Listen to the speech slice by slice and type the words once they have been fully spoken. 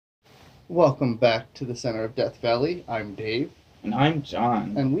Welcome back to the center of Death Valley. I'm Dave, And I'm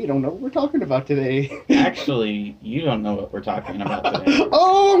John. and we don't know what we're talking about today. Actually, you don't know what we're talking about today.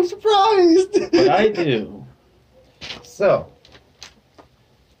 Oh, I'm surprised! But I do. So,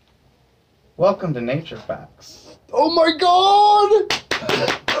 welcome to Nature Facts. Oh my god!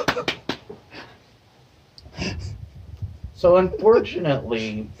 So,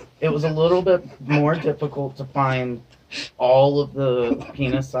 unfortunately, it was a little bit more difficult to find all of the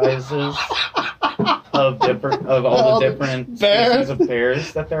penis sizes of all the different species of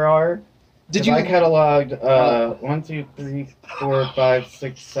bears that there are. Did you? I cataloged 1, 2, 3, 4, 5,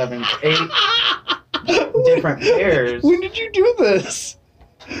 6, 7, 8 different bears. When did you do this?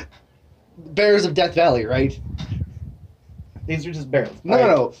 Bears of Death Valley, right? These are just bears.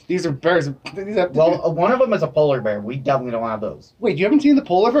 No. These are bears. Well, one of them is a polar bear. We definitely don't have those. Wait, you haven't seen the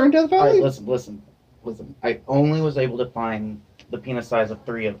polar bear in Death All Valley? right, listen. I only was able to find the penis size of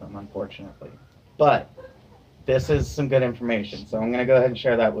 3 of them, unfortunately. But this is some good information, so I'm going to go ahead and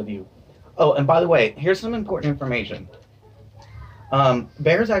share that with you. Oh, and by the way, here's some important information.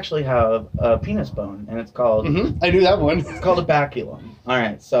 Bears actually have a penis bone, and it's called I knew that one. it's called a baculum. All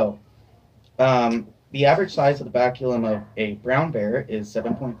right, so the average size of the baculum of a brown bear is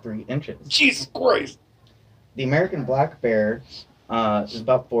 7.3 inches. Jesus Christ! The American black bear is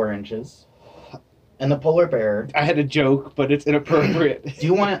about 4 inches, and the polar bear. I had a joke, but it's inappropriate. Do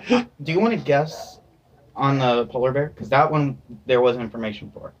you want to guess on the polar bear? Because that one there was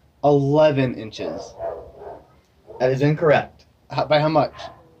information for. 11 inches. That is incorrect. By how much?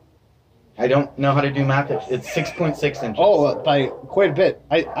 I don't know how to do math. It's 6.6 inches. Oh, by quite a bit.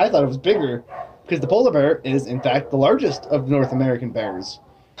 I thought it was bigger, because the polar bear is, in fact, the largest of North American bears.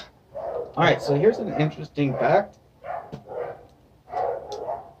 All right. So here's an interesting fact.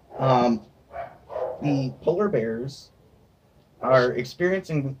 The polar bears are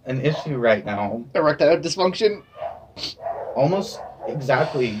experiencing an issue right now. Erectile dysfunction? Almost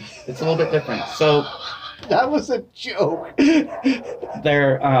exactly. It's a little bit different. So That was a joke.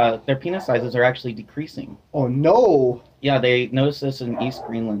 their penis sizes are actually decreasing. Oh, no. Yeah, they noticed this in East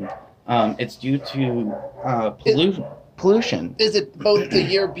Greenland. It's due to pollution. Is it both the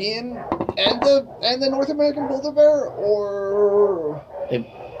European and the North American polar bear, or...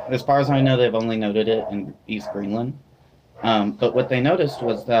 As far as I know, they've only noted it in East Greenland. But what they noticed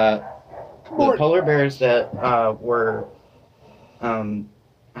was that the polar bears that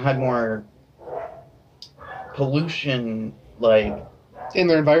had more pollution, like in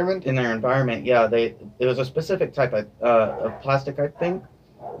their environment? in their environment, yeah, it was a specific type of plastic, I think.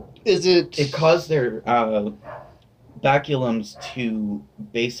 Is it... It caused their baculums to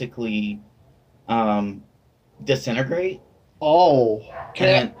basically disintegrate. Oh.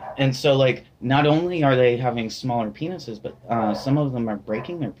 And so, like, not only are they having smaller penises, but some of them are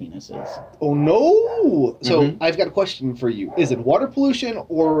breaking their penises. Oh, no. So, Mhm. I've got a question for you. Is it water pollution,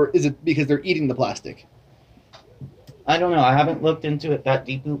 or is it because they're eating the plastic? I don't know. I haven't looked into it that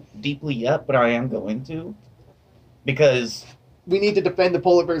deeply yet, but I am going to. Because We need to defend the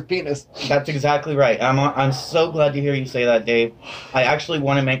polar bear's penis. that's exactly right. I'm so glad to hear you say that, Dave. I actually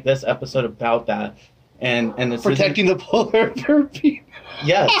want to make this episode about that. And this Protecting the polar bear penis.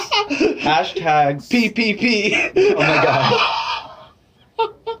 Yes. Hashtags. PPP. Oh my god.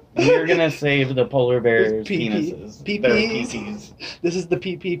 We're gonna save the polar bears' PP. penises. PPs. Their PPs. This is the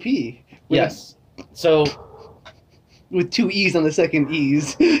PPP. Yes. So With 2 E's on the second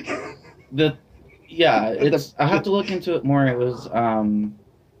E's. it's I have to look into it more. It was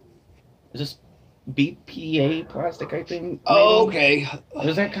is this BPA plastic, I think? Oh, maybe? okay. It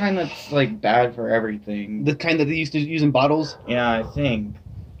was that kind that's like bad for everything. The kind that they used to use in bottles? Yeah, I think.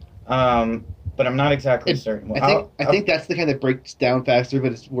 But I'm not exactly certain. Well, I think that's the kind that breaks down faster,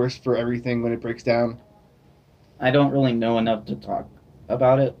 but it's worse for everything when it breaks down. I don't really know enough to talk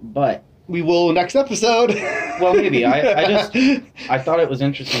about it, but We will next episode. well, maybe. I thought it was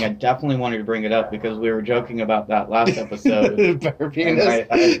interesting. I definitely wanted to bring it up because we were joking about that last episode. Bear And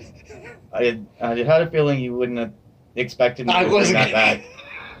penis. I had a feeling you wouldn't have expected me I to bring wasn't- that back.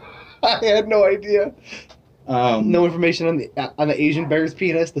 I had no idea. Um, No information on the Asian bear's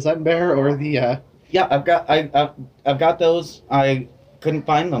penis, the sun bear, or the. Yeah, I've got those. I couldn't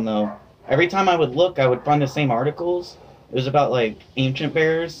find them though. Every time I would look, I would find the same articles. It was about like ancient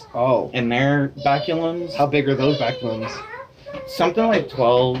bears Oh. and their baculums. How big are those backbones? Something like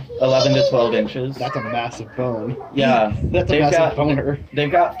 11 to 12 inches. That's a massive bone. Yeah, That's a They've massive got- boner.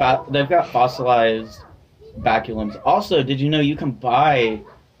 they've got fossilized baculums. Also, did you know you can buy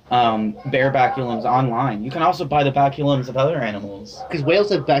bear baculums online? You can also buy the baculums of other animals. Because whales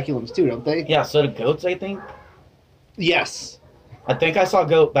have baculums too, don't they? Yeah, so do goats, I think. Yes. I think I saw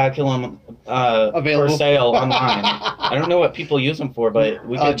goat baculum for Available. sale online. I don't know what people use them for, but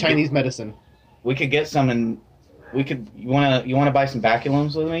we could Chinese medicine. we could get some, and we could. You wanna buy some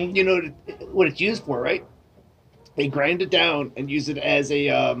baculums with me? You know what it's used for, right? They grind it down and use it as a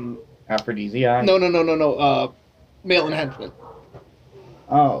Aphrodisiac. no. Male enhancement.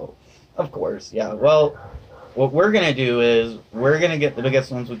 Oh, of course, yeah. Well, what we're gonna do is we're gonna get the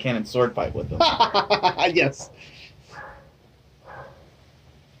biggest ones we can and sword fight with them. Yes.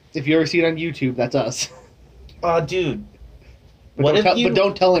 If you ever see it on YouTube, that's us. Oh, dude. But, What don't if tell, you- but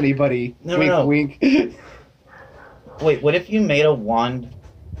don't tell anybody. No, wink, no. wink. Wait, what if you made a wand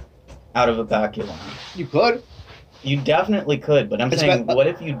out of a baculum? You could. You definitely could, but I'm It's saying, about- what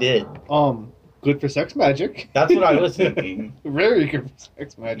if you did? Good for sex magic. That's what I was thinking. Very good for sex You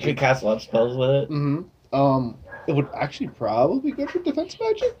could magic. cast love spells with it. Mm-hmm. It would actually probably be good for defense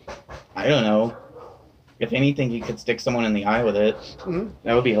magic. I don't know. If anything, you could stick someone in the eye with it. Mhm.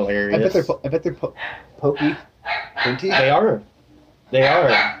 That would be hilarious. I bet they're pokey, pointy. They are. They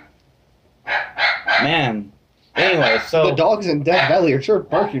are. Man. Anyway, so The dogs in Death Valley are sure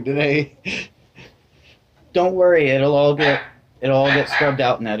barking today. don't worry, it'll all get scrubbed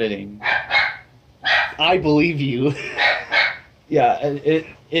out in editing. I believe you. Yeah,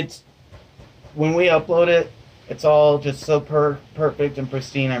 it's when we upload it, it's all just so perfect and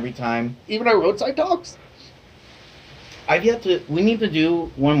pristine every time. Even our roadside dogs. We need to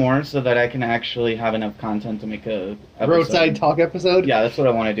do one more so that I can actually have enough content to make a episode. Roadside talk episode. Yeah, that's what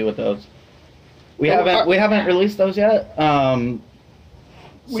I want to do with those. We Oh, haven't released those yet.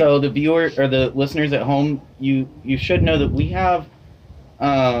 So the viewer or the listeners at home, you should know that we have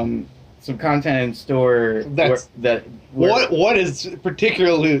some content in store What is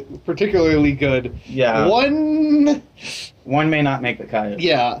particularly good? Yeah. One may not make the cut.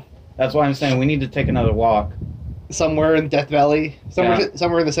 Yeah. That's why I'm saying we need to take another walk. Somewhere in Death Valley.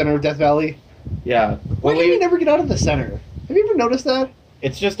 Somewhere in the center of Death Valley. Yeah. Why do we never get out of the center? Have you ever noticed that?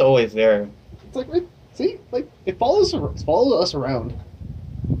 It's just always there. It's like, see, like it follows us around.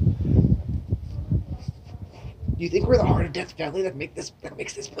 Do you think we're the heart of Death Valley that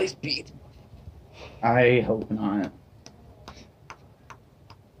makes this place beat? I hope not.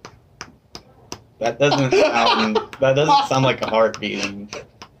 That doesn't sound like a heart beating.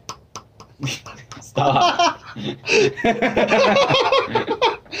 Stop.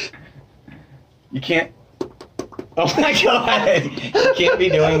 You can't. Oh my god! You can't be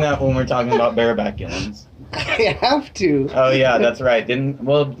doing that when we're talking about barebaculums. I have to. Oh yeah, that's right.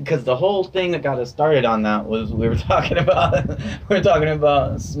 Because the whole thing that got us started on that was we were talking about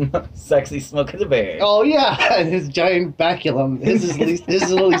sexy Smokey the Bear. Oh yeah, and his giant baculum. His is at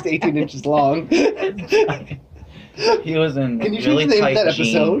least 18 inches long. He was in Can you really change the name tight of that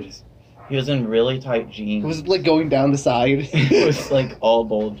episode? jeans. He was in really tight It jeans. was like going down the side. It was like all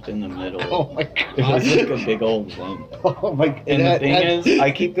bulged in the middle. Oh my It was like god. a big old lump. Oh my god. And the thing is, I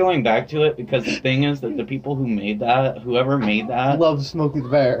keep going back to it because the thing is that the people who made that, whoever made I that, love Smokey the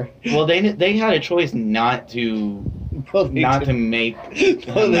Bear. well, they had a choice not to Well, they not did. to make Well,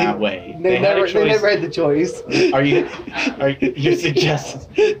 him they- that way. They had a never choice. had the choice. Are you suggesting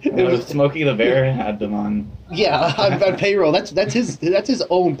It was, Smokey the Bear had them on? yeah, on payroll. That's his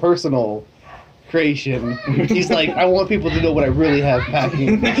own personal creation. He's like, I want people to know what I really have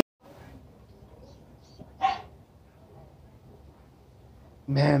packing.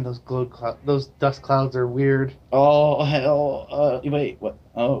 Man, those dust clouds are weird. Oh hell! Wait, what?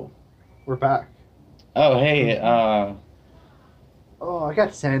 Oh, We're back. hey. Oh, I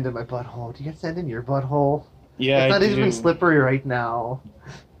got sand in my butthole. Do you get sand in your butthole? Yeah. It's not I even do. slippery right now.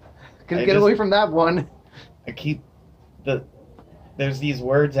 Gonna I get just- away from that one. I keep there's these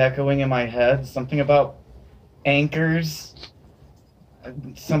words echoing in my head. Something about anchors.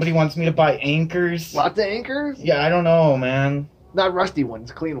 Somebody wants me to buy anchors. Lots of anchors? Yeah, I don't know, man. Not rusty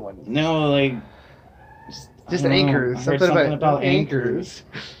ones, clean ones. No, like Just I don't know. anchors. I heard Something about anchors.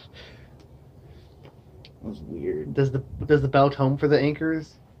 It was weird. Does the bell tone for the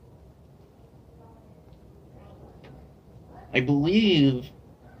anchors? I believe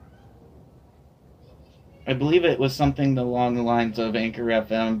it was something along the lines of Anchor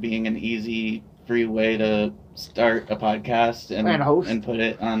FM being an easy, free way to start a podcast And host. and put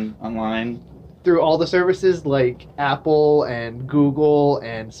it online. Through all the services like Apple and Google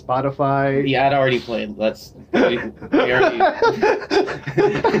and Spotify. The ad already played. We already.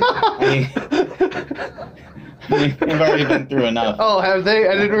 We've already been through enough. Oh, have they?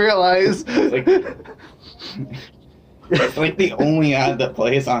 I didn't realize. It's like the only ad that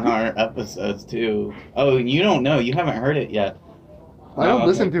plays on our episodes too. Oh, you don't know. You haven't heard it yet. I don't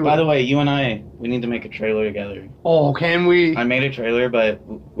listen to By it. the way, you and we need to make a trailer together. Oh, can we? I made a trailer, but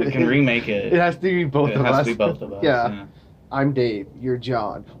we can remake it. It has to be both of us. It has to be both of us. Yeah. I'm Dave. You're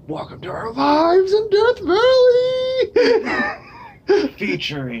John. Welcome to our lives in Death Valley.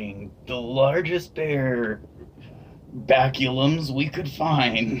 Featuring the largest bear baculums we could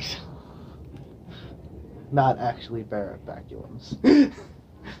find. Not actually bear baculums.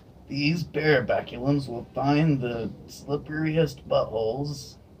 These bear baculums will find the slipperiest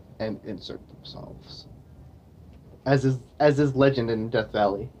buttholes and insert themselves. As is legend in Death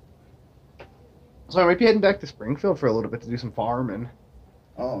Valley. So I might be heading back to Springfield for a little bit to do some farming.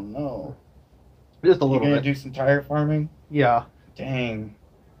 Oh no. Just a You're little gonna bit. do some tire farming? Yeah. Dang.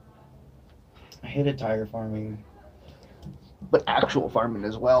 I hated tire farming. But actual farming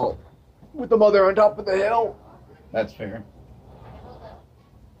as well. With the mother on top of the hill. That's fair.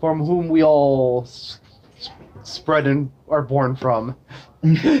 From whom we all spread and are born from.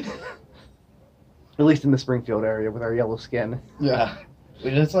 At least in the Springfield area with our yellow skin. Yeah. We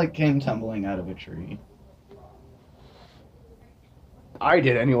just like came tumbling out of a tree. I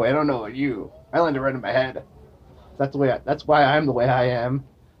did anyway. I don't know about you. I landed right in my head. That's why I'm the way I am.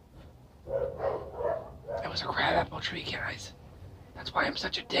 It was a crabapple tree, guys. That's why I'm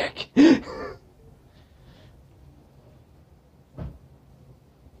such a dick.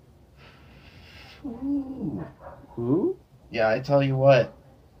 Ooh. Yeah, I tell you what.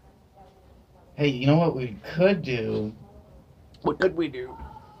 Hey, you know what we could do? What could we do?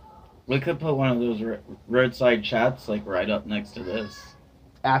 We could put one of those roadside chats like right up next to this.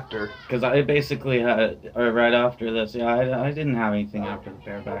 After. Because I basically had, or right after this, yeah, I didn't have anything after the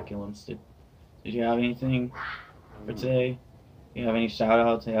bear baculums. Did you have anything for today? Do you have any shout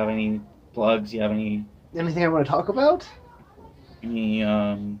outs? Do you have any plugs? Do you have any Anything I want to talk about?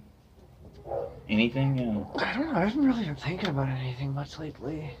 anything? Yeah. I don't know. I haven't really been thinking about anything much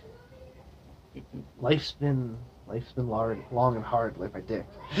lately. Life's been long and hard, like my dick.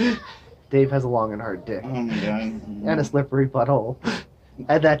 Dave has a long and hard dick. Oh my god. And a slippery butthole.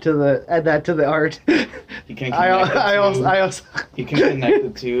 Add that to the art. You can I also You can connect the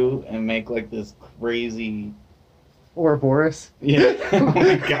two and make like this crazy. Ouroboros. Yeah. Oh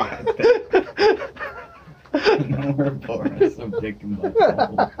my god. Ouroboros of dick and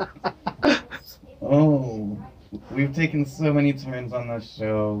butthole. Oh, we've taken so many turns on this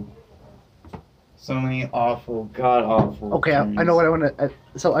show. So many awful, god awful. Okay, I know what I want to.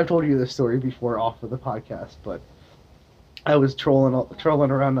 So I've told you this story before off of the podcast, but I was trolling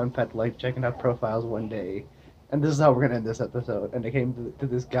around on Pet Life, checking out profiles one day, and this is how we're gonna end this episode. And I came to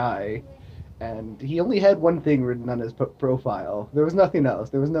this guy, and he only had one thing written on his profile. There was nothing else.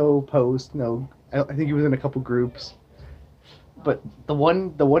 There was no post. No, I think he was in a couple groups. But the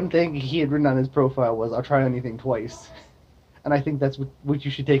one thing he had written on his profile was, "I'll try anything twice," and I think that's what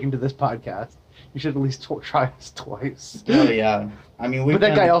you should take into this podcast. You should at least try us twice. Oh yeah, I mean we. But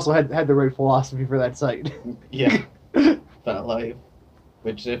that guy also had the right philosophy for that site. Yeah, Pet Life,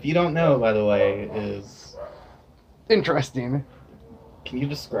 which if you don't know, by the way, is interesting. Can you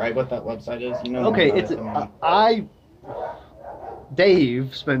describe what that website is? You know. Okay, it's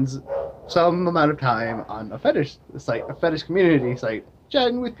Dave spends some amount of time on a fetish site, a fetish community site,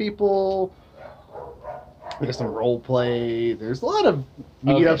 chatting with people. There's some role play. There's a lot of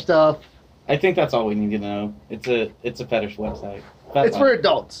meetup stuff. I think that's all we need to know. It's a fetish website. It's for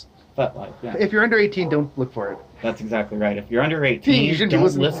adults. Pet Life. Yeah. If you're under 18, don't look for it. That's exactly right. If you're under 18, You shouldn't be don't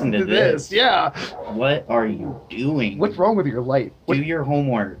listening listen to this. Yeah. What are you doing? What's wrong with your life? Do your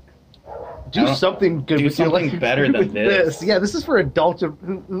homework. Do something good. Do with your something life better than with this. Yeah, this is for adults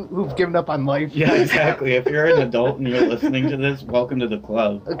who've given up on life. Yeah, exactly. If you're an adult and you're listening to this, welcome to the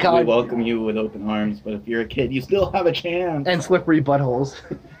club. God. We welcome you with open arms. But if you're a kid, you still have a chance. And slippery buttholes.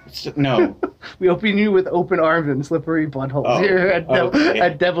 No. We open you with open arms and slippery buttholes Oh, here at, okay.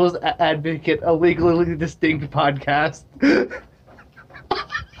 at Devil's Advocate, a legally distinct podcast.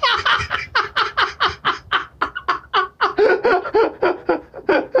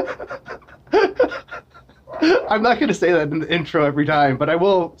 I'm not going to say that in the intro every time, but I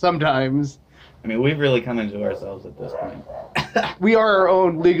will sometimes. I mean, we've really come into ourselves at this point. We are our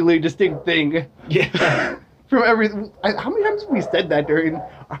own legally distinct thing. Yeah. From every, how many times have we said that during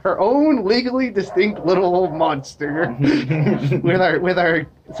our own legally distinct little monster with our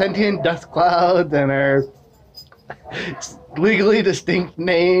sentient dust clouds and our legally distinct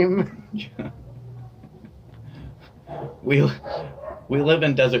name? We live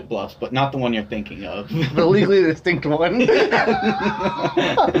in Desert Bluffs, but not the one you're thinking of. The legally distinct one.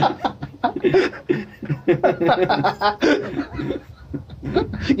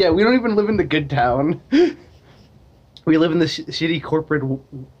 Yeah, we don't even live in the good town. We We live in the shitty corporate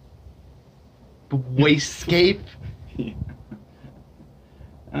wastescape. Yeah.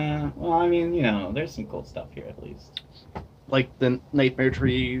 Well, I mean, you know, there's some cool stuff here at least. Like the nightmare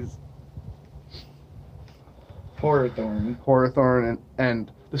trees, Horrorthorn,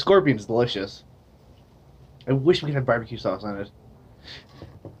 and the scorpion is delicious. I wish we could have barbecue sauce on it.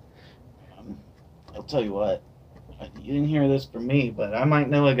 I'll tell you what. You didn't hear this from me, but I might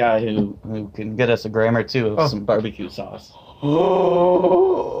know a guy who can get us a gram or two of some barbecue sauce.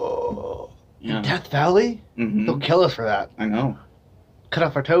 Oh, Yeah. Death Valley? Mm-hmm. They'll kill us for that. I know. Cut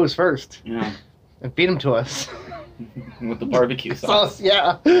off our toes first Yeah. and feed them to us. With the barbecue sauce.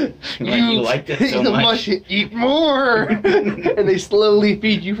 Yeah. You liked it so much. Eat more. And they slowly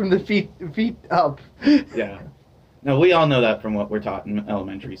feed you from the feet up. Yeah. No, we all know that from what we're taught in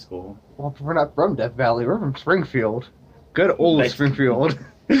elementary school. Well, we're not from Death Valley. We're from Springfield. Good old Springfield.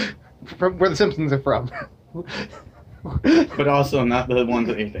 From where the Simpsons are from. But also not the ones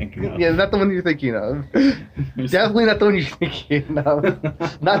that you're thinking of. Yeah, not the one you're thinking of. Definitely not the one you're thinking of.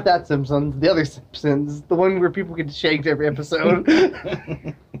 Not that Simpsons. The other Simpsons. The one where people get shanked every episode.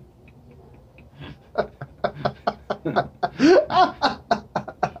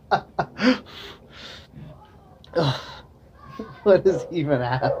 What is even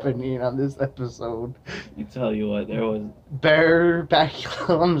happening on this episode? I tell you what, there was Bare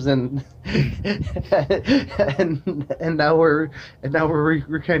baculums and now we're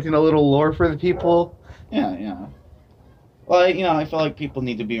recounting a little lore for the people. yeah. Well, you know, I feel like people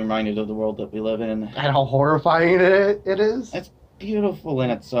need to be reminded of the world that we live in. And how horrifying it is. It's beautiful in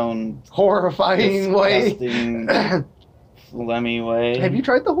its own Horrifying way. disgusting, phlegmy way. Have you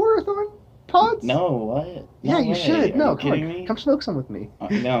tried the Horrorthorn pods? No, what? Yeah, No you way. should. Are No, you come kidding on. me? Come smoke some with me. No,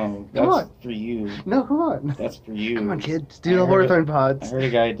 Come that's on. for you. No, come on. That's for you. Come on, kids. Do the I heard Horrorthorn I pods. heard a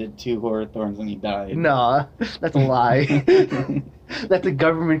guy did 2 Horrorthorns and he died. Nah, that's a lie. That's a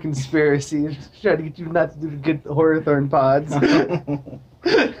government conspiracy. It's trying to get you not to do the good Horrorthorn pods.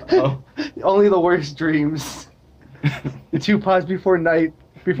 Oh. Only the worst dreams. The 2 pods before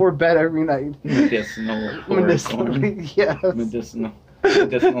bed every night. Medicinal Horrorthorn. Yes.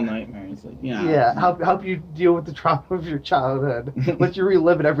 Medicinal nightmares. Like, yeah. Yeah, help you deal with the trauma of your childhood. Let you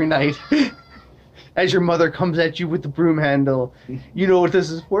relive it every night. As your mother comes at you with the broom handle. You know what this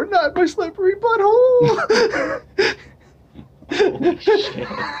is for? Not my slippery butthole! Holy shit.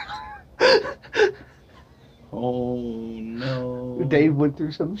 Oh no. Dave went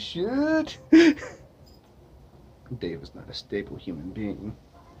through some shit. Dave is not a stable human being.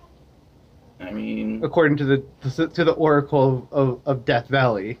 I mean, According to the Oracle of Death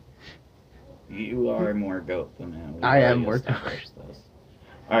Valley. you are more goat than him. We've I am already more established this.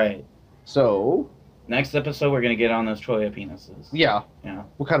 Alright. So, Next episode, we're going to get on those Troya penises. yeah. Yeah.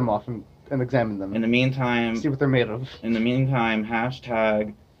 We'll cut them off and examine them. In the meantime, See what they're made of.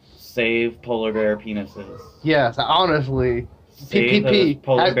 hashtag save polar bear penises. Yes, honestly. Save PPP. those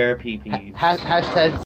polar bear PPs. Hashtag